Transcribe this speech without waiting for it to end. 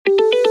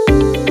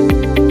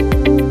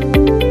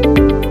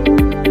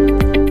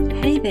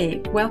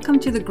Welcome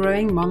to the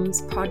Growing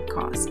Moms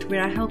podcast,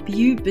 where I help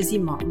you, busy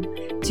mom,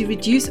 to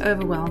reduce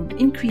overwhelm,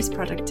 increase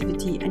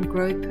productivity, and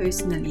grow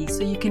personally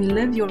so you can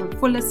live your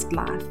fullest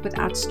life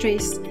without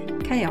stress,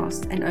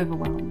 chaos, and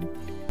overwhelm.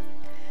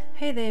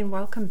 Hey there, and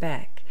welcome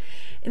back.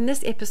 In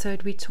this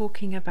episode, we're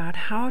talking about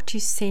how to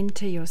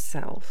center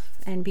yourself.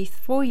 And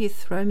before you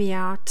throw me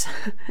out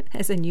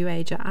as a New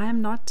Ager, I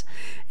am not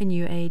a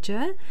New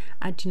Ager.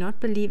 I do not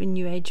believe in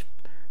New Age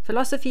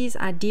philosophies,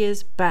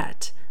 ideas,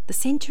 but the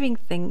centering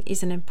thing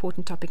is an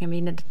important topic. I'm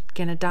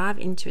going to dive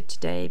into it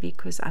today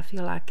because I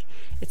feel like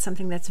it's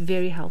something that's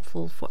very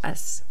helpful for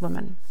us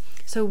women.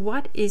 So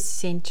what is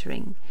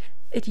centering?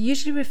 It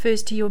usually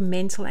refers to your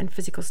mental and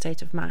physical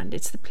state of mind.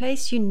 It's the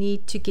place you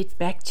need to get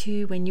back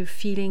to when you're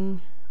feeling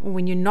or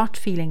when you're not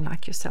feeling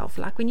like yourself,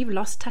 like when you've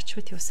lost touch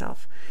with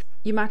yourself.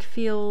 You might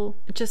feel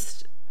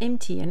just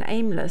empty and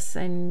aimless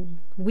and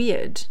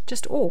weird,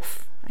 just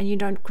off, and you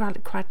don't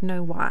quite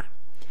know why.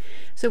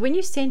 So when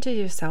you center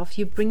yourself,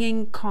 you're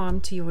bringing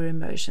calm to your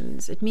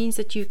emotions. It means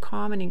that you're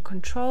calm and in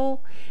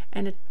control,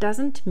 and it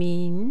doesn't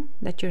mean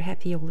that you're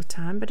happy all the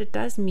time, but it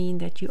does mean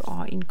that you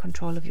are in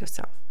control of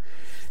yourself.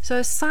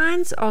 So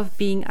signs of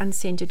being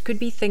uncentered could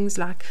be things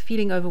like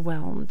feeling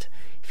overwhelmed,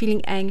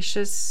 feeling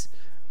anxious,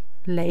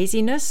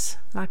 laziness,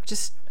 like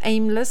just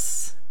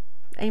aimlessness,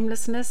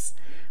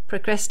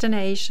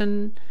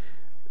 procrastination,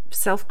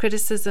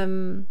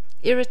 self-criticism,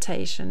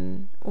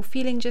 irritation, or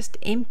feeling just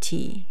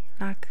empty,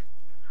 like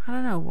I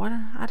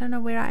don't know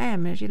where I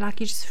am. You're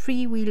just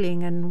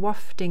freewheeling and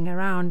wafting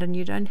around, and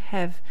you don't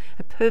have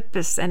a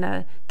purpose and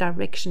a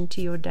direction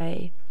to your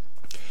day.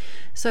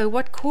 So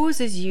what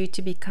causes you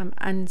to become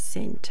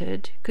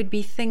uncentered could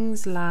be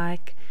things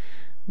like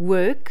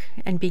work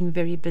and being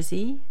very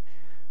busy,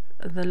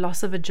 the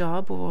loss of a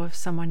job or of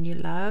someone you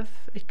love.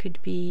 It could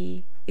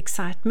be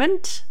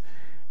excitement.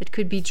 It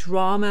could be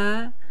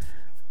drama,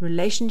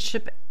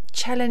 relationship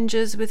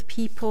challenges with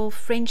people,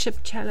 friendship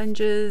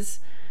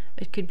challenges.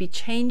 It could be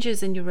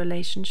changes in your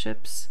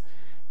relationships.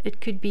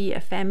 It could be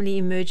a family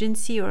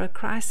emergency or a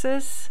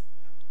crisis.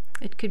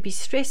 It could be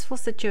stressful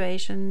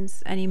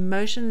situations, an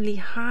emotionally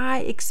high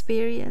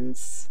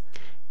experience.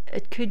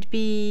 It could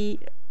be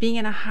being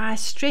in a high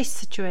stress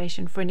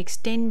situation for an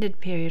extended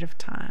period of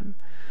time,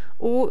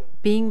 or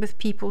being with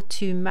people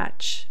too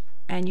much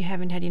and you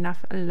haven't had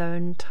enough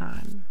alone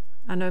time.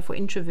 I know for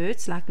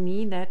introverts like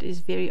me, that is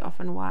very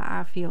often why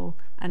I feel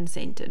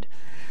uncentered.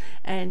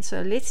 And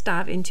so let's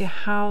dive into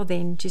how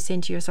then to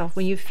center yourself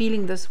when you're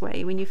feeling this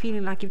way, when you're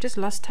feeling like you've just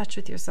lost touch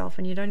with yourself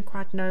and you don't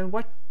quite know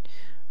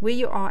where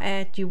you are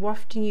at. You're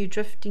wafting, you're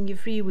drifting, you're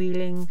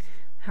freewheeling.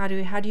 How do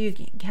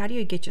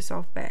you get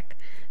yourself back?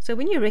 So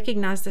when you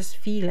recognize this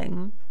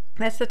feeling,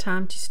 that's the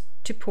time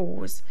to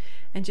pause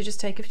and to just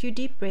take a few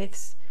deep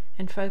breaths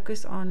and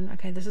focus on,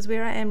 okay, this is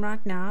where I am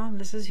right now.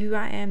 This is who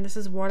I am. This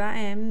is what I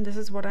am. This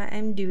is what I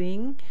am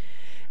doing.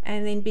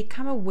 And then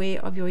become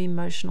aware of your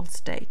emotional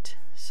state.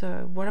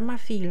 So what am I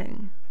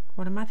feeling?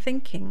 What am I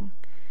thinking?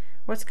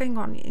 What's going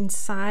on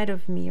inside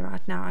of me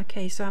right now?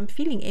 Okay, so I'm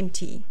feeling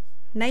empty.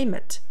 Name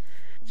it.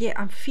 Yeah,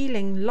 I'm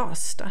feeling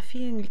lost. I'm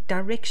feeling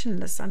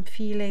directionless. I'm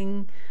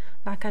feeling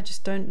like I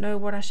just don't know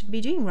what I should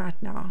be doing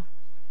right now.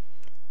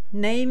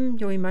 Name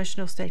your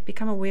emotional state.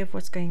 Become aware of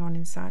what's going on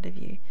inside of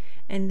you.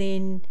 And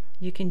then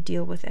you can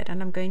deal with it. And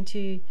I'm going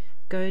to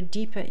go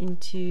deeper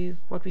into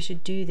what we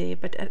should do there.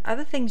 But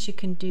other things you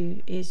can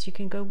do is you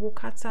can go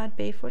walk outside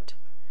barefoot.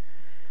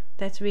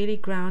 That's really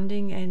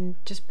grounding and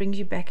just brings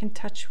you back in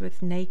touch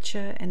with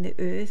nature and the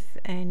earth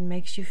and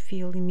makes you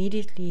feel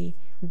immediately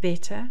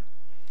better.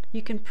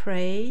 You can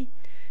pray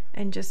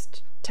and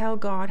just tell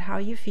God how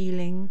you're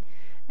feeling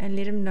and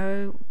let Him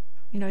know,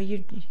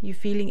 you're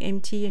feeling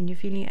empty and you're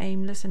feeling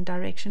aimless and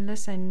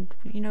directionless, and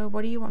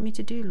what do you want me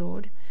to do,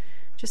 Lord?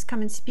 Just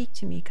come and speak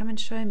to me, come and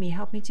show me,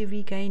 help me to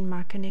regain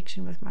my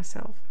connection with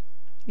myself.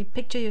 You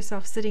picture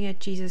yourself sitting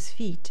at Jesus'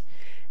 feet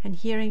and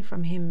hearing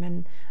from Him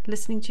and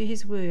listening to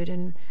His word,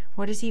 and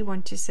what does He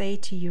want to say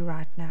to you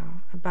right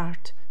now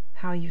about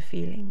how you're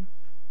feeling.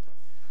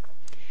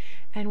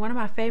 And one of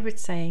my favorite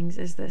sayings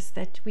is this,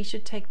 that we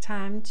should take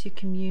time to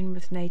commune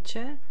with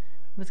nature,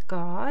 with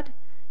God,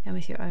 and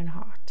with your own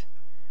heart.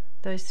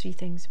 Those three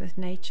things: with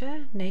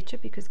nature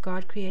because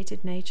God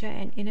created nature,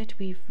 and in it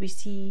we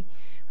see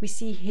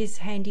His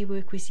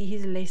handiwork, we see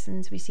His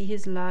lessons, we see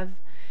His love,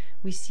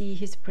 we see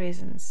His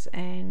presence,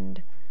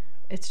 and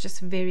it's just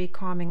very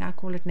calming. I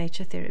call it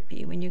nature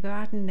therapy. When you go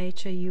out in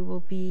nature, you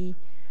will be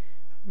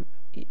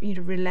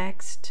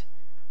relaxed.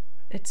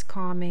 It's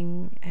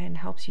calming and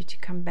helps you to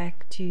come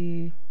back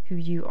to who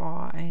you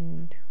are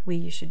and where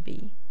you should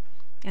be.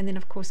 And then,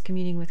 of course,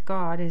 communing with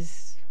God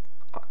is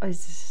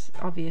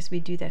obvious. We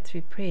do that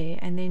through prayer.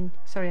 And then,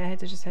 sorry, I had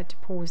to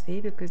pause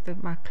there because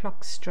my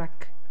clock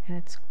struck and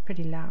it's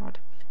pretty loud.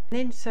 And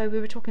then, so we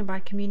were talking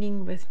about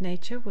communing with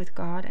nature, with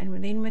God,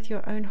 and then with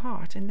your own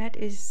heart. And that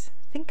is,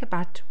 think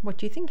about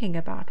what you're thinking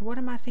about. What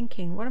am I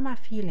thinking? What am I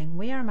feeling?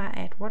 Where am I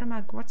at?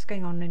 What's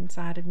going on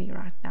inside of me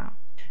right now?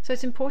 So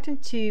it's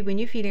important to, when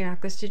you're feeling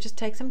like this, to just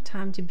take some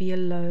time to be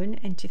alone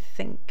and to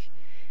think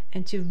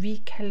and to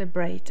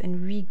recalibrate and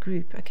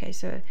regroup. Okay,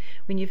 so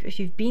if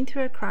you've been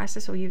through a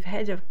crisis, or you've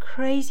had a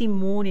crazy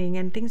morning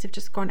and things have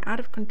just gone out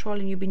of control,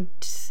 and you've been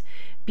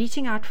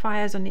beating out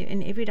fires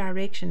in every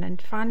direction,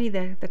 and finally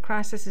the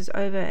crisis is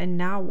over, and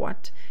now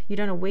what? You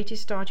don't know where to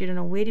start, you don't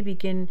know where to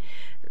begin.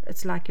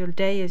 It's like your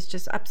day is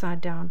just upside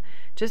down.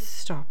 Just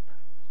stop,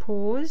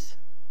 pause,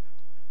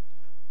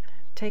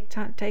 take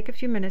time, take a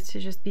few minutes to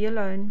just be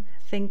alone,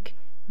 think,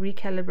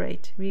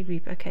 recalibrate,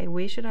 regroup. Okay,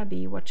 where should I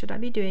be? What should I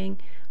be doing?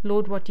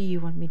 Lord, what do you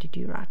want me to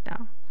do right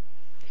now?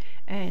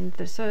 And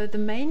so the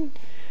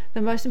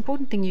most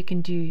important thing you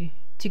can do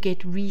to get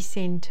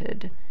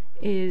recentered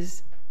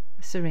is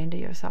surrender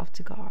yourself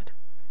to God.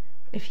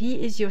 If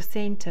He is your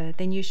center,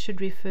 then you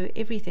should refer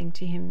everything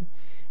to Him.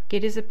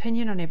 Get His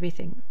opinion on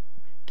everything.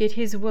 Get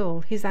His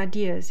will, His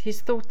ideas,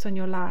 His thoughts on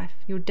your life,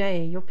 your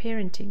day, your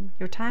parenting,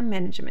 your time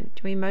management,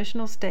 your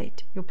emotional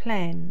state, your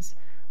plans.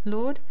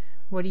 Lord,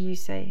 what do you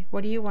say?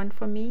 What do you want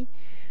from me?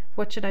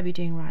 What should I be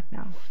doing right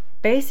now?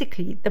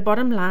 Basically, the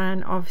bottom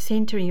line of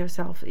centering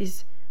yourself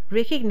is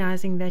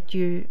recognizing that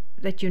you're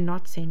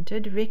not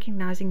centered,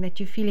 recognizing that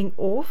you're feeling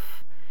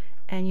off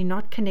and you're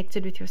not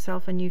connected with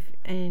yourself, and you're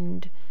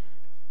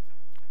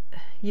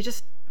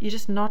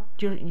just not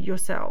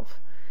yourself.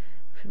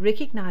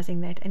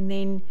 Recognizing that, and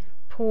then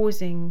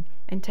pausing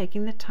and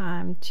taking the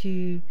time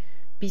to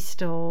be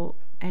still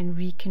and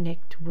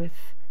reconnect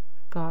with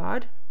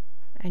God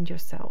and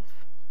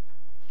yourself.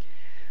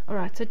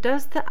 Alright, so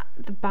does the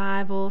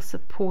Bible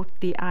support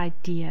the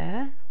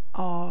idea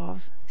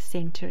of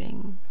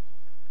centering?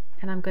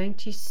 And I'm going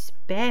to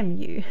spam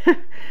you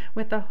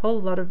with a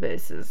whole lot of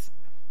verses.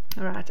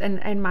 Alright,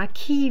 and my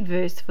key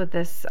verse for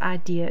this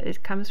idea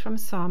comes from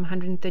Psalm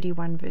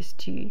 131 verse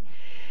 2,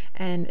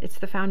 and it's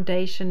the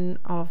foundation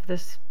of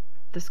this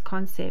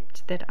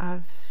concept that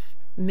I've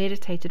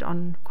meditated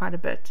on quite a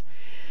bit.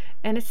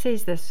 And it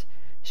says this: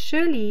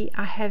 surely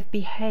I have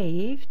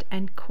behaved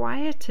and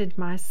quieted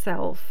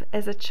myself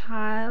as a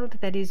child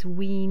that is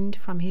weaned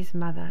from his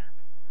mother.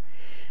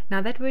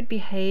 Now that word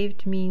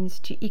behaved means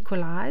to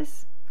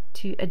equalize,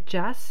 to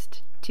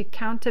adjust, to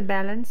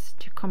counterbalance,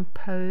 to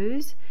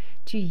compose,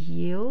 to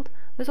yield.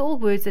 Those are all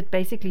words that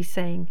basically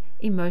saying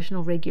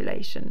emotional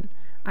regulation.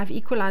 I've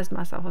equalized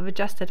myself, I've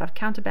adjusted, I've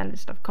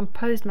counterbalanced, I've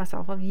composed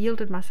myself, I've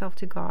yielded myself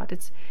to God.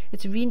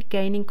 It's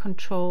regaining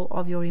control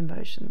of your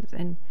emotions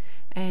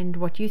and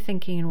what you're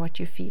thinking and what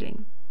you're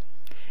feeling.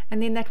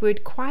 And then that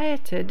word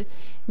quieted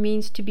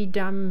means to be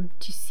dumb,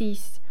 to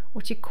cease,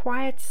 or to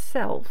quiet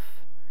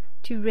self,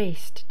 to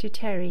rest, to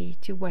tarry,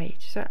 to wait.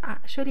 So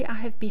surely I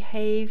have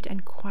behaved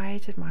and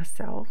quieted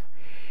myself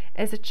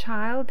as a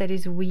child that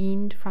is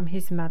weaned from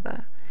his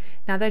mother.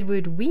 Now that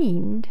word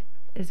weaned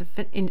is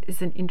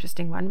an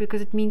interesting one,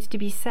 because it means to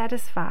be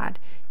satisfied,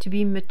 to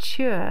be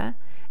mature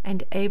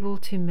and able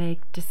to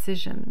make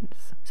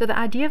decisions. So the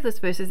idea of this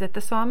verse is that the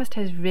psalmist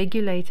has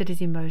regulated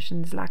his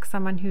emotions like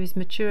someone who is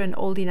mature and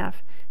old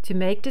enough to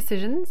make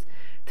decisions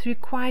through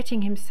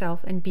quieting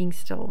himself and being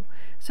still.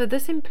 So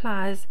this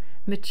implies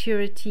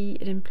maturity,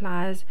 it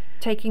implies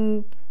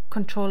taking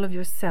control of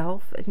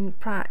yourself, it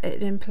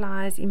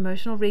implies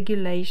emotional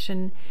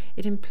regulation,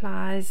 it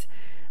implies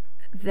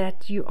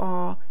that you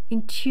are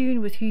in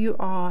tune with who you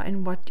are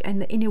and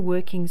the inner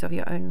workings of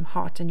your own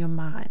heart and your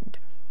mind.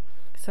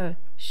 So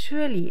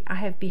surely I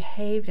have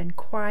behaved and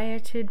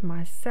quieted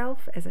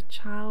myself as a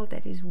child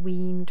that is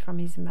weaned from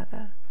his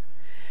mother.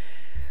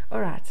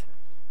 Alright,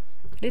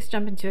 let's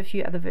jump into a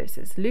few other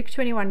verses. Luke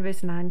 21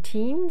 verse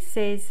 19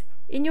 says,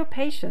 in your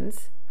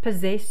patience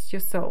possess your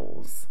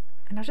souls.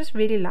 And I just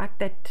really like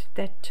that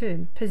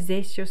term,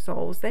 possess your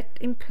souls. That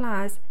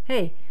implies,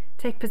 hey,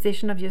 take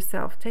possession of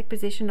yourself, take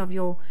possession of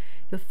your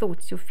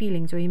thoughts, your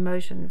feelings, your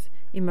emotions,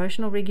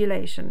 emotional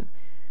regulation.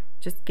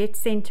 Just get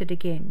centered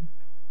again.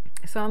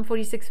 Psalm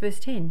 46 verse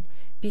 10,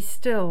 be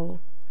still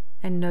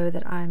and know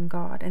that I am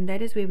God. And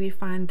that is where we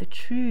find the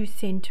true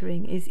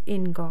centering is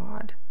in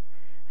God.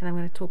 And I'm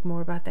going to talk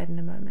more about that in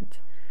a moment.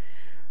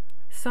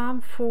 Psalm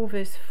 4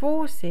 verse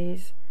 4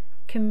 says,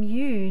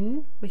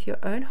 commune with your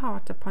own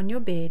heart upon your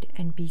bed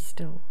and be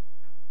still.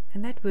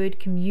 And that word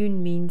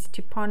commune means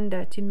to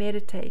ponder, to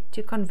meditate,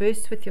 to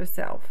converse with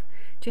yourself,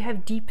 to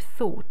have deep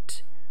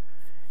thought.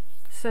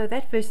 So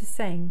that verse is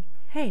saying,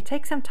 hey,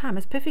 take some time.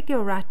 It's perfectly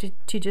all right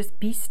to just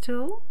be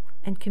still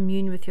and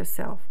commune with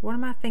yourself. What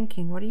am I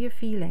thinking? What are you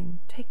feeling?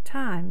 Take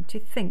time to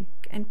think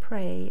and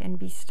pray and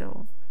be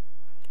still.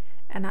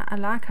 And I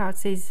like how it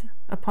says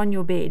upon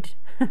your bed.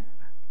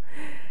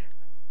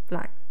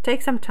 Like,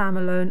 take some time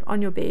alone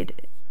on your bed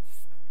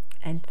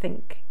and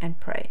think and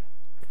pray.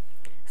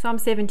 Psalm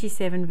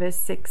 77 verse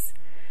 6,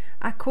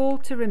 I call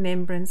to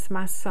remembrance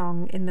my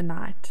song in the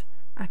night.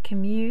 I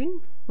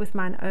commune with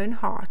mine own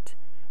heart,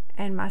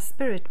 and my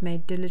spirit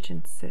made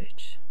diligent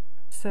search.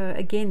 So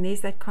again,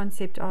 there's that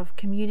concept of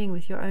communing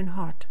with your own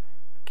heart,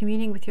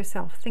 communing with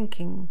yourself,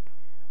 thinking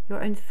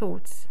your own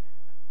thoughts,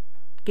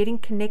 getting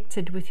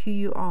connected with who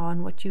you are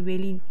and what you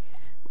really,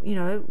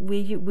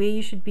 where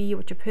you should be,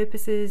 what your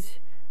purpose is,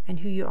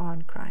 and who you are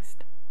in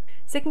Christ.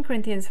 2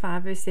 Corinthians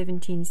 5 verse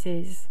 17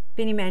 says, If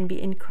any man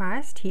be in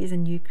Christ, he is a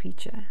new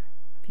creature.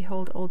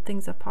 Behold, old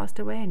things are passed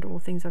away, and all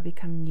things are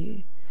become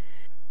new.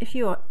 If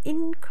you are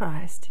in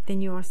Christ,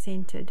 then you are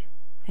centered,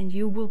 and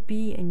you will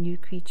be a new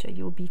creature.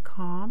 You'll be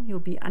calm, you'll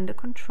be under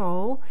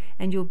control,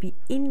 and you'll be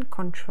in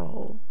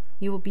control.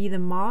 You will be the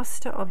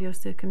master of your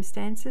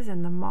circumstances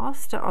and the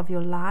master of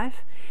your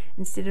life,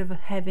 instead of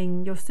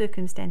having your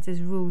circumstances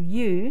rule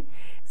you.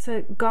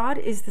 So God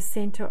is the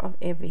center of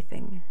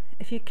everything.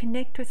 If you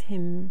connect with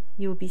Him,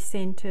 you'll be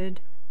centered,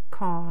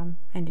 calm,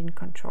 and in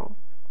control.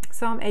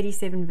 Psalm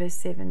 87 verse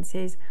 7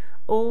 says,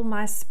 all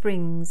my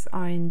springs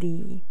are in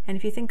thee. And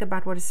if you think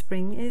about what a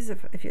spring is,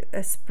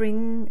 a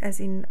spring as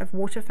in a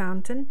water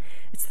fountain,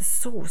 it's the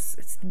source,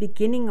 it's the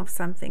beginning of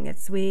something,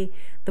 it's where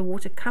the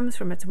water comes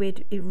from, it's where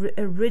it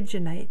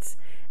originates.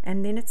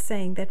 And then it's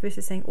saying, that verse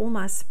is saying, all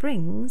my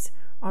springs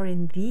are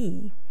in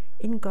thee,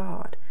 in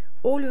God.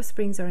 All your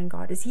springs are in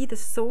God. Is He the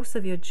source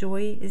of your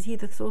joy? Is He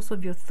the source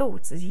of your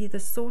thoughts? Is He the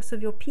source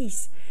of your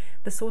peace,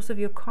 the source of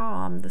your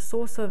calm, the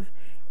source of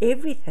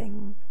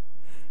everything?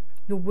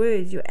 Your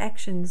words, your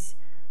actions,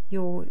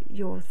 your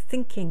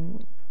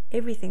thinking,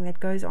 everything that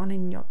goes on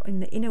in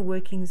the inner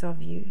workings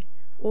of you.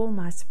 All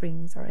my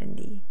springs are in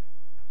thee.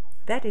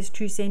 That is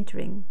true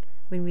centering,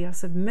 when we are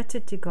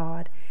submitted to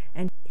God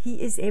and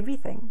He is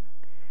everything.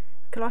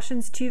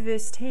 Colossians 2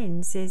 verse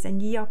 10 says,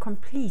 and ye are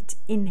complete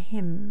in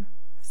Him.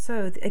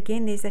 So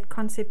again, there's that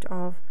concept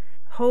of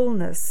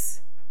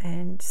wholeness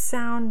and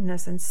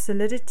soundness and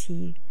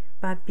solidity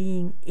by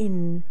being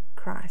in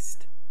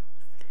Christ.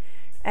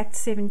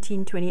 Acts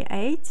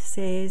 17:28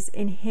 says,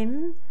 in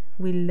Him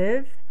we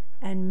live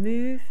and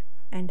move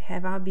and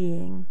have our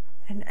being.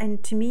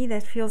 And to me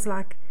that feels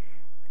like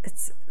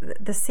it's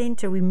the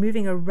center. We're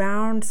moving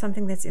around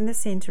something that's in the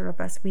center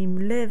of us. We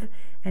live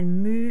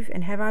and move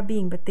and have our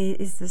being, but there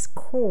is this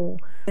core.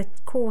 That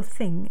core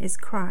thing is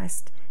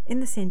Christ in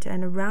the center,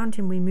 and around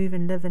Him we move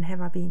and live and have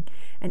our being,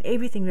 and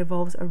everything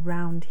revolves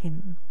around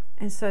Him.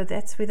 And so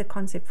that's where the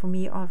concept for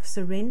me of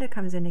surrender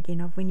comes in again,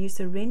 of when you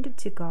surrender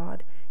to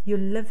God, you're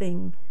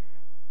living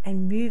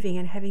and moving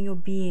and having your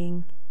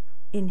being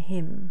in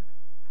Him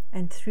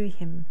and through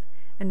Him.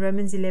 And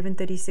Romans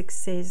 11:36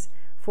 says,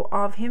 for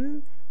of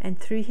Him and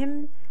through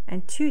Him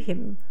and to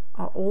Him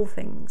are all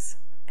things.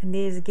 And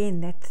there's again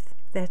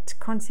that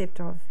concept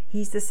of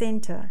He's the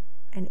center,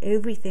 and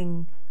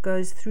everything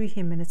goes through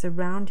Him, and it's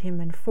around Him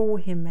and for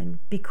Him and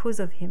because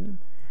of Him.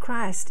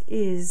 Christ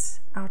is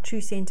our true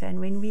center, and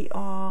when we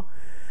are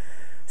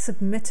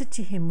submitted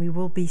to Him, we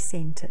will be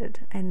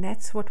centered. And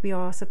that's what we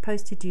are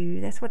supposed to do.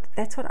 That's what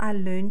I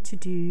learned to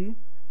do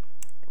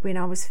when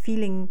I was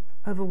feeling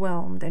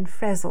overwhelmed and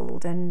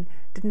frazzled and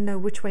didn't know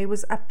which way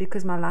was up,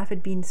 because my life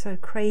had been so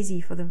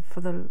crazy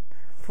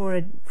for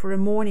a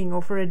morning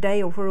or for a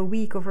day or for a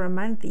week or for a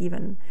month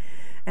even,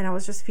 and I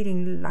was just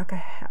feeling like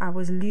I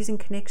was losing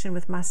connection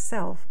with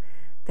myself.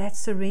 That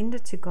surrender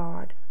to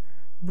God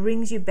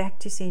brings you back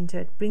to center.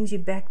 It brings you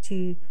back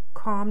to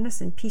calmness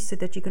and peace, so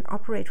that you can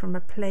operate from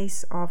a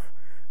place of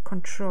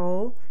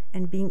control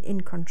and being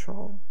in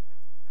control.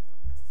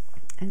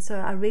 And so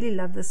I really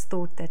love this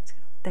thought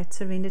that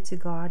surrender to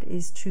God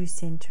is true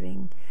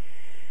centering.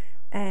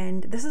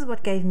 And this is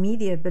what gave me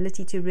the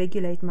ability to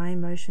regulate my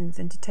emotions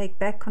and to take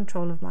back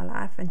control of my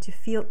life and to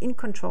feel in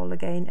control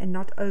again and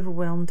not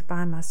overwhelmed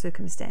by my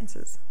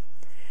circumstances.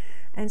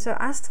 And so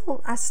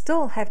I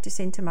still have to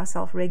center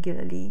myself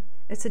regularly.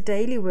 It's a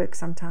daily work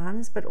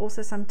sometimes, but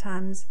also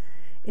sometimes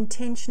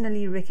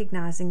intentionally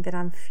recognizing that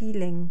I'm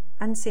feeling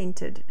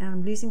uncentered and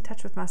I'm losing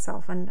touch with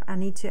myself, and I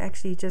need to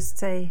actually just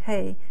say,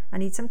 hey, I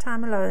need some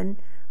time alone.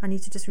 I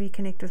need to just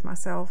reconnect with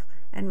myself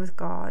and with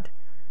God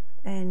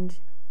and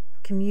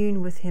commune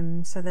with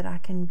Him, so that I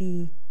can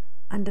be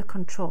under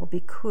control.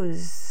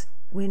 Because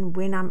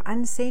when I'm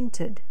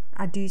uncentered,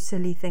 I do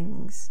silly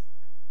things.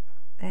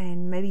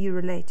 And maybe you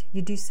relate.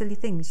 You do silly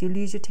things. You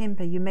lose your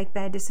temper. You make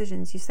bad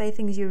decisions. You say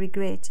things you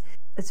regret.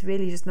 It's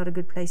really just not a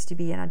good place to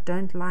be. And I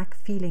don't like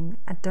feeling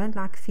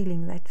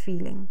that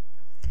feeling.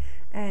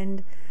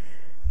 And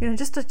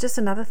just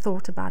another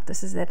thought about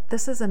this is that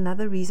this is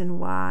another reason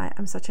why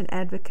I'm such an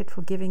advocate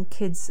for giving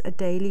kids a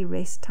daily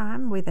rest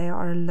time where they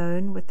are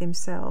alone with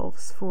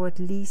themselves for at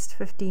least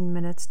 15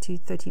 minutes to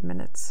 30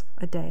 minutes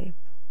a day.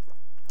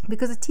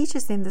 Because it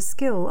teaches them the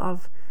skill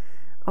of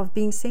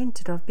being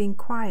centered, of being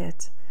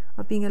quiet,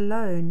 of being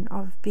alone,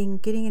 of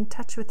getting in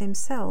touch with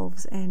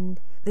themselves. And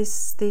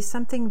there's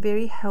something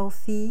very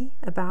healthy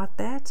about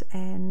that,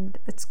 and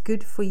it's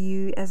good for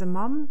you as a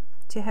mom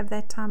to have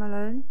that time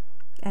alone,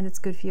 and it's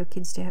good for your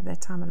kids to have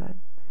that time alone.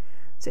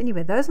 So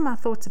anyway, those are my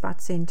thoughts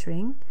about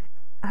centering.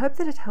 I hope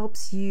that it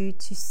helps you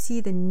to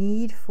see the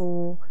need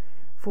for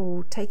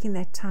taking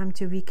that time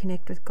to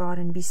reconnect with God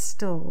and be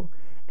still,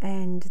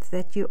 and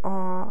that you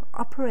are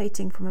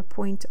operating from a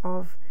point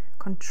of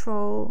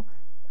control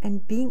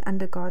and being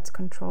under God's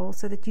control,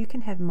 so that you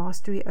can have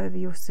mastery over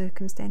your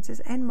circumstances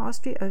and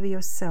mastery over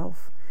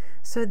yourself,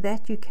 so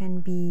that you can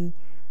be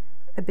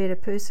a better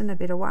person, a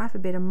better wife, a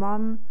better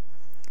mom,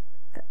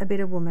 a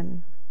better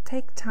woman.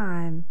 Take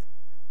time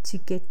to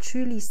get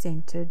truly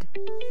centered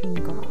in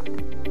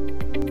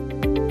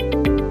God.